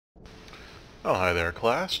Oh, hi there,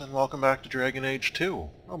 class, and welcome back to Dragon Age 2.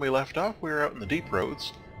 When we left off, we were out in the deep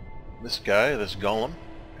roads. This guy, this golem,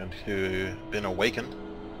 had been awakened,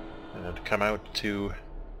 and had come out to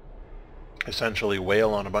essentially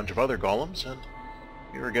wail on a bunch of other golems, and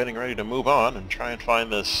we were getting ready to move on and try and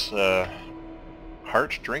find this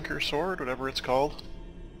heart drinker sword, whatever it's called.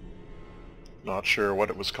 Not sure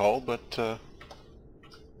what it was called, but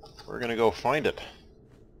we're gonna go find it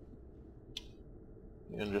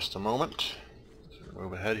in just a moment. So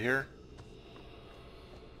move ahead here.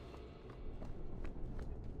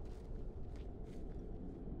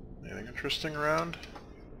 Anything interesting around?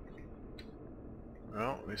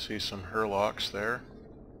 Well, we see some Hurlocks there,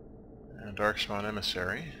 and Darkspawn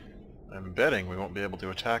Emissary. I'm betting we won't be able to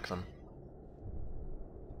attack them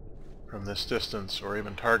from this distance, or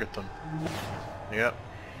even target them. Yep.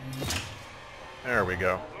 There we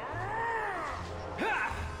go. Can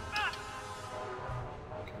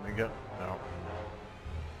we get... no.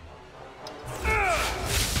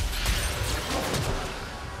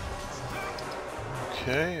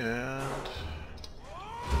 Okay, and...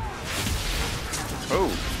 oh!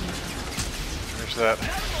 There's that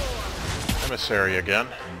emissary again.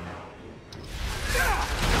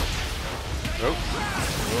 Oh!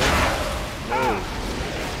 Whoa!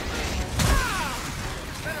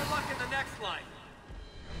 Better luck in the next line.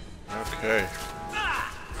 Okay.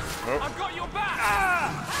 Oh. I've got your back.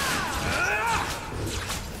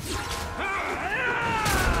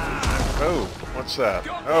 Oh, what's that?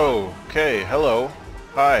 Oh, okay, hello.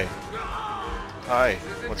 Hi. Hi,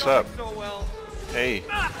 what's up? So well. Hey.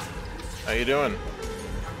 How you doing?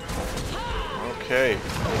 Okay.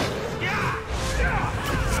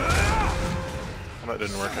 Well, that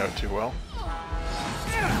didn't work out too well.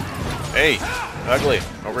 Hey, ugly,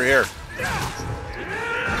 over here.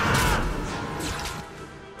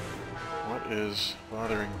 What is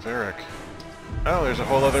bothering Varric? Oh, there's a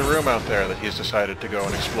whole other room out there that he's decided to go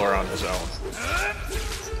and explore on his own.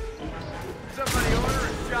 Somebody order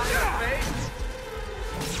a shot in the face.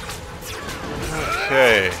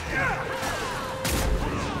 Okay.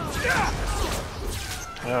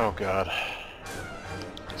 Oh god.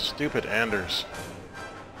 Stupid Anders.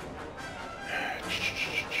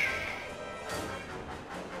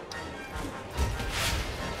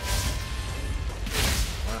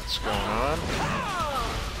 What's going on?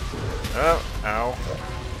 Oh, ow.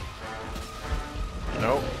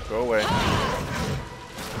 Nope, go away.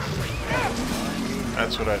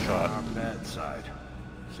 That's what I thought. Our bad side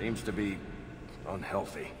seems to be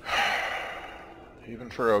unhealthy. Even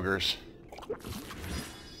for ogres.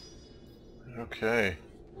 Okay.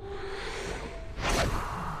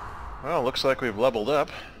 Well, looks like we've leveled up.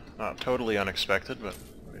 Not totally unexpected, but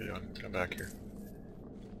what are you doing? Come back here.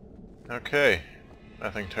 Okay.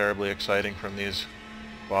 Nothing terribly exciting from these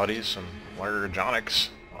bodies. Some largonics.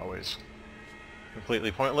 Always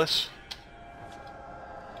completely pointless.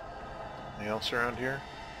 Anything else around here?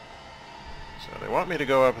 So they want me to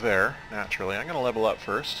go up there, naturally. I'm going to level up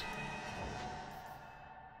first.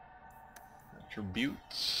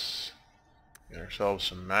 Attributes. Get ourselves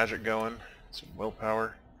some magic going. Some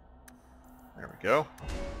willpower. There we go.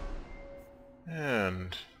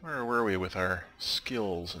 And where were we with our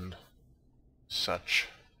skills and such?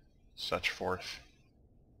 Such forth.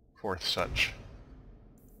 Fourth such.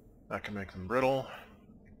 That can make them brittle.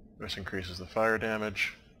 This increases the fire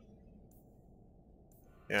damage.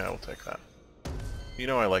 Yeah, we'll take that. You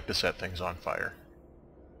know I like to set things on fire.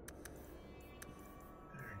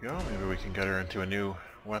 There you go. Maybe we can get her into a new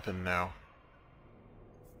weapon now.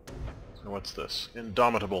 So what's this?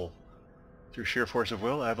 Indomitable. Through sheer force of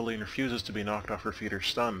will, Aveline refuses to be knocked off her feet or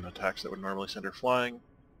stunned. Attacks that would normally send her flying,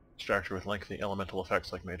 distract her with lengthy elemental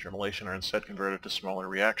effects like Mage Immolation, are instead converted to smaller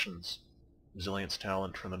reactions. Resilience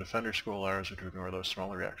talent from the Defender School allows her to ignore those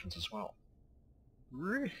smaller reactions as well.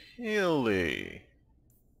 Really?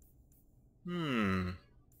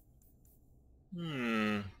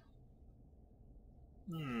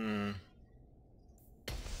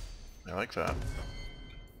 I like that.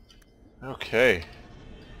 Okay.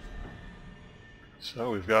 So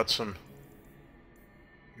we've got some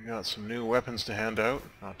new weapons to hand out.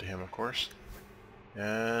 Not to him, of course.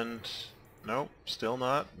 And nope, still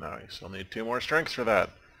not. No, you still need 2 more strength for that.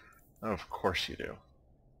 Of course you do.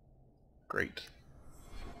 Great.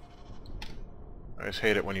 I always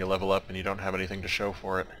hate it when you level up and you don't have anything to show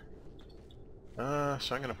for it. So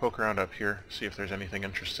I'm going to poke around up here, see if there's anything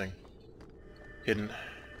interesting hidden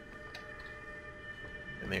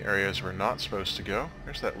in the areas we're not supposed to go.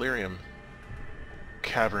 There's that lyrium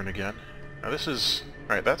cavern again. Now this is...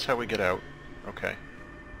 alright, that's how we get out. Okay.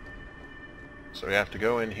 So we have to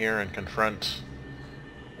go in here and confront...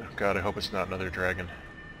 oh god, I hope it's not another dragon.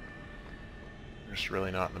 I'm just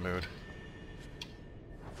really not in the mood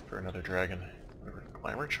for another dragon. Whatever.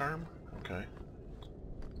 Climber charm? Okay.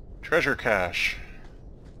 Treasure cache.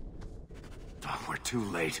 Oh, we're too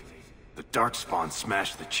late. The darkspawn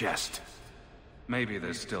smashed the chest. Maybe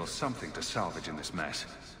there's still something to salvage in this mess.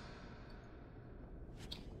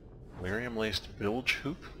 Lyrium-laced bilge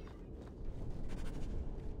hoop?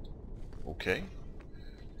 Okay.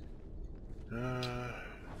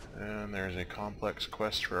 And there's a complex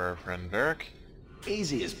quest for our friend Varric.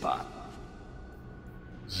 Easy as pop.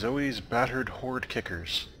 Zoe's battered horde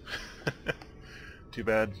kickers. Too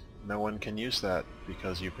bad no one can use that,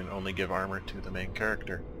 because you can only give armor to the main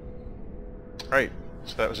character. Right,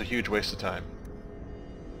 so that was a huge waste of time.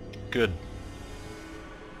 Good.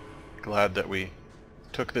 Glad that we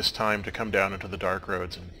took this time to come down into the Dark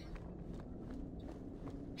Roads and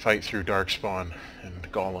fight through Darkspawn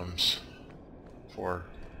and Golems for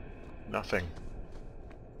nothing.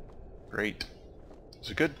 Great. It's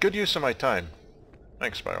a good use of my time.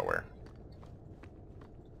 Thanks, BioWare.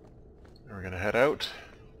 We're gonna head out.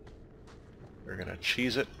 We're gonna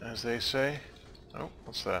cheese it, as they say. Oh,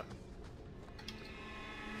 what's that?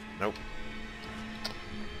 Nope.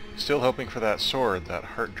 Still hoping for that sword, that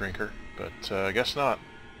heart drinker, but I guess not.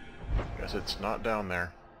 Guess it's not down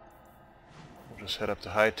there. We'll just head up to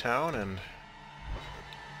Hightown and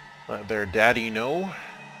let their daddy know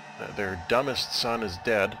that their dumbest son is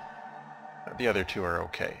dead. The other two are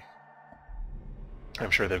okay.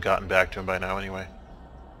 I'm sure they've gotten back to him by now anyway.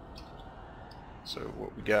 So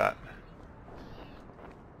what we got?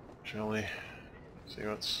 Shall we see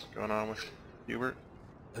what's going on with Hubert?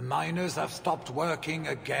 The miners have stopped working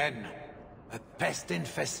again. A pest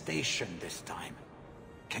infestation this time.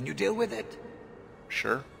 Can you deal with it?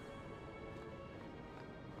 Sure.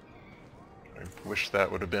 I wish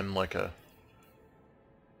that would have been like a,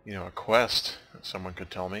 you know, a quest that someone could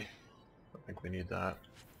tell me. I think we need that.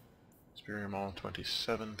 Superior Mall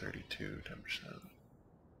 27, 32, 10%.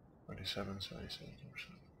 27, 77,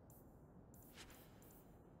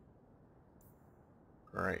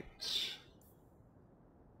 10%. Right.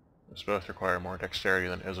 Those both require more dexterity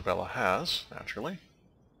than Isabella has, naturally.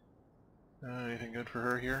 Anything good for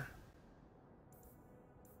her here?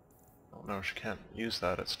 Oh no, she can't use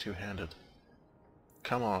that, it's two-handed.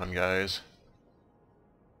 Come on, guys.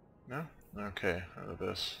 No? Okay, out of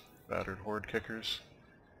this. Battered horde kickers.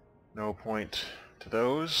 No point to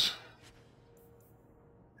those.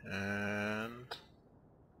 And...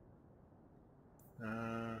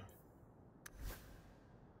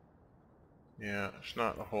 yeah, there's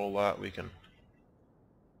not a whole lot we can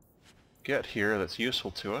get here that's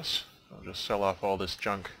useful to us. I'll just sell off all this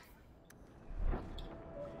junk.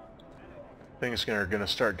 Things are going to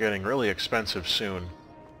start getting really expensive soon.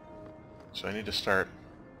 So I need to start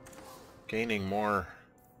gaining more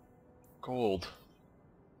gold.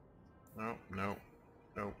 Nope, nope,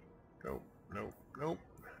 nope, nope, nope, nope.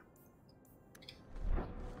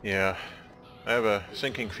 Yeah, I have a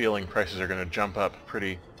sinking feeling prices are going to jump up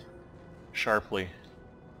pretty sharply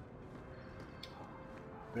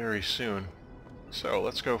very soon. So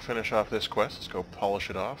let's go finish off this quest. Let's go polish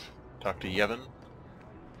it off. Talk to Yevon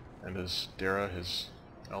and his Dara, his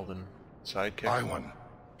elven sidekick. Iwan,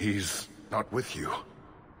 he's not with you.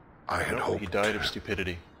 I had No, hoped. he died of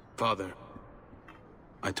stupidity. Father,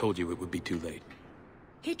 I told you it would be too late.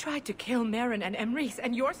 He tried to kill Merrin and Emrys,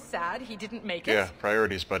 and you're sad he didn't make it? Yeah,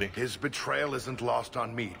 priorities, buddy. His betrayal isn't lost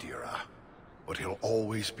on me, Dira. But he'll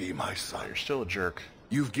always be my son. You're still a jerk.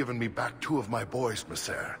 You've given me back 2 of my boys,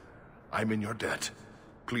 Messer. I'm in your debt.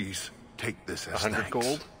 Please, take this as 100 thanks.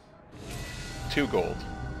 gold? 2 gold.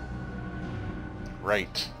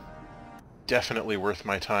 Right. Definitely worth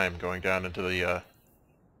my time going down into the,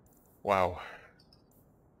 wow.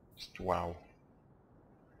 Just wow.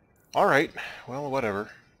 Alright, well, whatever.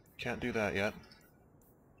 Can't do that yet.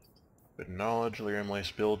 Good knowledge, lyrium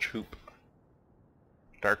lace bilge hoop.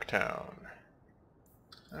 Darktown.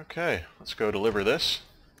 Okay, let's go deliver this.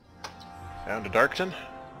 Down to Darkton.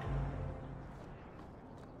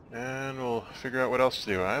 And we'll figure out what else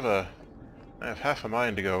to do. I have half a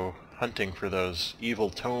mind to go hunting for those evil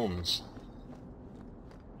tomes.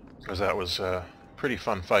 Because that was a pretty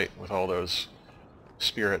fun fight with all those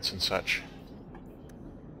spirits and such.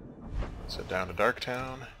 So down to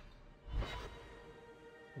Darktown.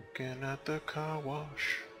 Looking at the car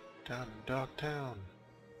wash down in Darktown.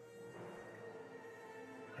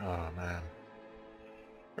 Oh man.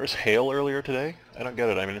 There was hail earlier today? I don't get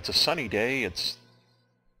it. I mean, it's a sunny day, it's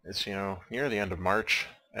you know, near the end of March,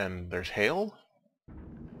 and there's hail?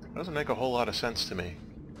 Doesn't make a whole lot of sense to me.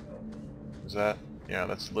 Is that... yeah,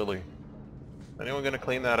 that's Lily. Anyone gonna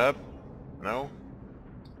clean that up? No?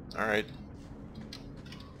 Alright.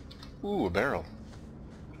 Ooh, a barrel.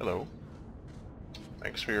 Hello.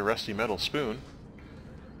 Thanks for your rusty metal spoon.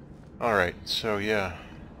 Alright, so yeah.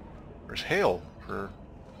 There's hail for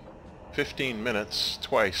 15 minutes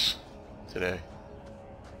twice today.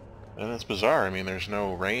 And that's bizarre. I mean, there's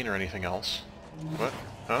no rain or anything else. What?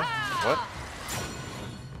 Huh? What?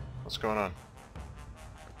 What's going on?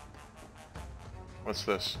 What's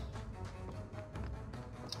this?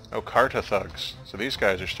 Oh, Carta thugs. So these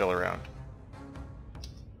guys are still around.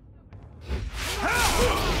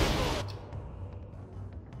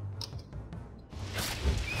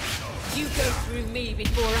 You go through me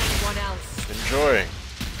before anyone else. Enjoy.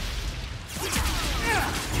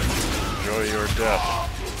 Enjoy your death.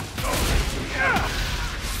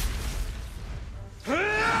 How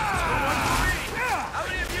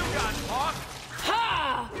many of you got, Hawk?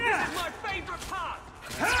 Ha! This is my favorite part!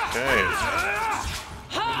 Okay.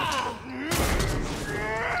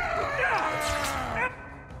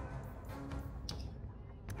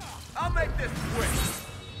 I'll make this quick!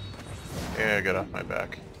 Yeah, get off my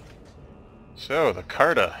back. So, the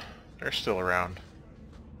Carta. They're still around.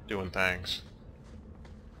 Doing things.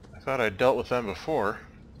 I thought I'd dealt with them before,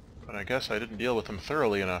 but I guess I didn't deal with them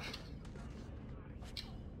thoroughly enough.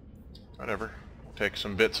 Whatever. Take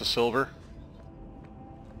some bits of silver.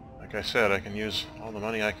 Like I said, I can use all the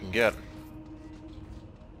money I can get.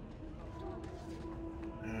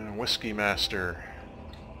 Whiskey Master.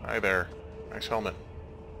 Hi there. Nice helmet.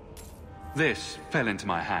 This fell into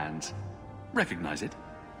my hands. Recognize it?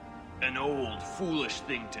 An old, foolish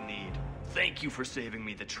thing to need. Thank you for saving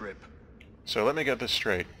me the trip. So let me get this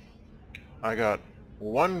straight. I got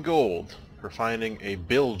 1 gold for finding a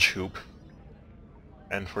bilge hoop,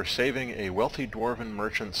 and for saving a wealthy dwarven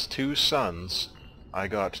merchant's 2 sons, I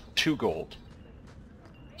got 2 gold.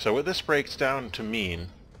 So what this breaks down to mean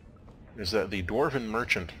is that the dwarven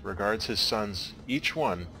merchant regards his sons, each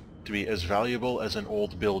one, to be as valuable as an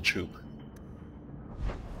old bilge hoop.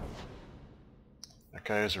 That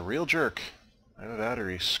guy is a real jerk. Either that or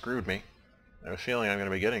he screwed me. I have a feeling I'm going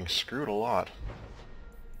to be getting screwed a lot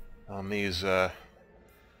on these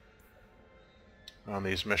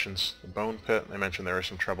missions. The Bone Pit, I mentioned there was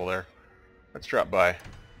some trouble there. Let's drop by.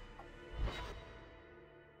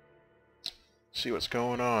 See what's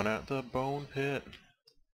going on at the Bone Pit.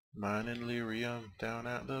 Mining lyrium down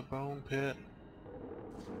at the Bone Pit.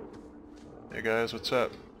 Hey guys, what's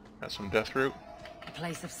up? Got some death root? A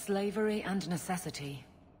place of slavery and necessity.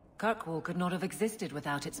 Kirkwall could not have existed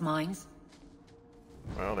without its mines.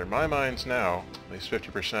 Well, they're my mines now, at least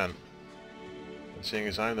 50%. And seeing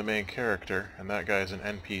as I'm the main character, and that guy's an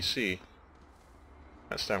NPC,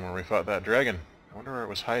 that's time when we fought that dragon. I wonder where it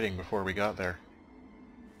was hiding before we got there.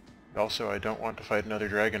 Also, I don't want to fight another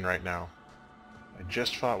dragon right now. I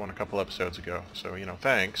just fought one a couple episodes ago, so, you know,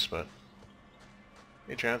 thanks, but...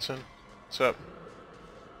 Hey, Jansen. What's up?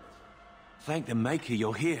 Thank the Maker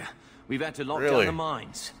you're here. We've had to lock down the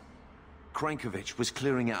mines. Krankovich was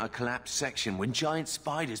clearing out a collapsed section when giant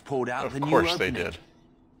spiders poured out the new opening. Of course they did.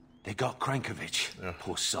 They got Krankovich.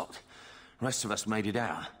 Poor sod. The rest of us made it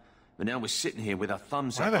out. But now we're sitting here with our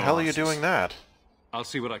thumbs up. Why the hell are you doing that? I'll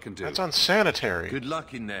see what I can do. That's unsanitary. Good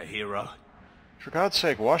luck in there, hero. For God's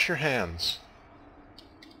sake, wash your hands.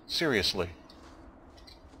 Seriously.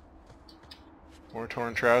 More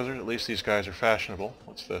torn trousers? At least these guys are fashionable.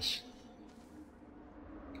 What's this?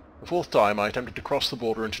 The 4th time I attempted to cross the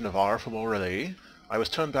border into Navarre from Orléans, I was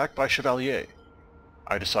turned back by Chevalier.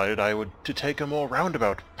 I decided I would to take a more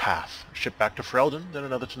roundabout path, a ship back to Freldon, then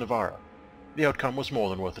another to Navarre. The outcome was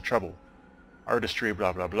more than worth the trouble. Artistry,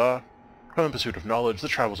 blah blah blah. From in pursuit of knowledge, the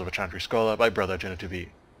travels of a chantry scholar by Brother Genitivi.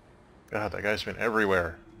 God, that guy's been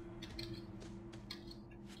everywhere.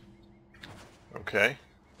 Okay.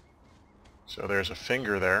 So there's a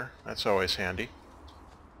finger there. That's always handy.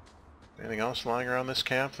 Anything else lying around this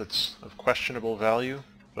camp that's of questionable value,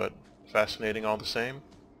 but fascinating all the same?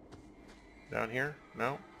 Down here?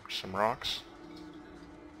 No? Some rocks.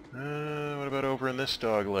 What about over in this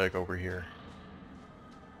dog leg over here?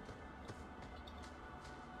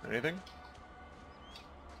 Anything?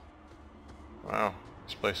 Wow,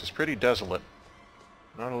 this place is pretty desolate.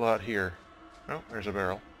 Not a lot here. Oh, there's a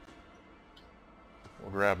barrel.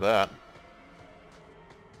 We'll grab that.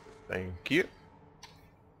 Thank you.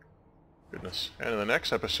 Goodness. And in the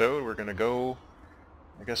next episode, we're going to go,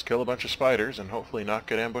 I guess, kill a bunch of spiders and hopefully not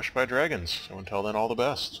get ambushed by dragons. So until then, all the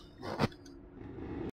best.